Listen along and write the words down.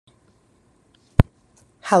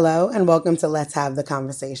Hello, and welcome to Let's Have the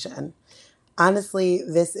Conversation. Honestly,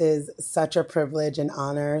 this is such a privilege and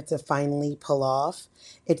honor to finally pull off.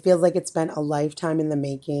 It feels like it's been a lifetime in the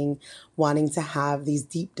making, wanting to have these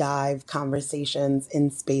deep dive conversations in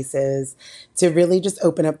spaces to really just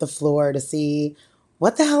open up the floor to see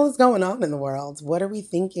what the hell is going on in the world. What are we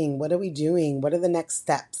thinking? What are we doing? What are the next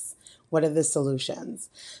steps? What are the solutions?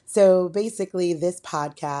 So basically, this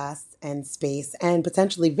podcast and space and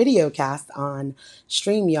potentially video cast on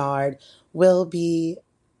StreamYard will be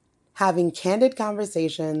having candid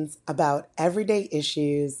conversations about everyday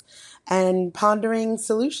issues and pondering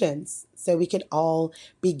solutions so we could all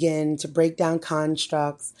begin to break down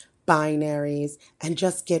constructs, binaries, and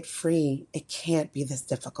just get free. It can't be this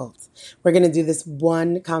difficult. We're going to do this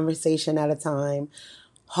one conversation at a time,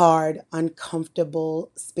 hard, uncomfortable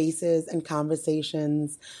spaces and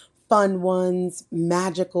conversations, fun ones,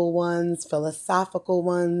 magical ones, philosophical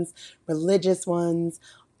ones, religious ones,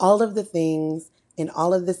 all of the things in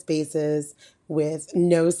all of the spaces with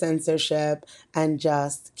no censorship and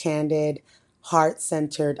just candid,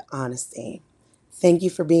 heart-centered honesty. Thank you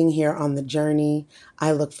for being here on the journey.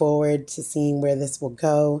 I look forward to seeing where this will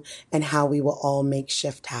go and how we will all make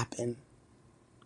shift happen.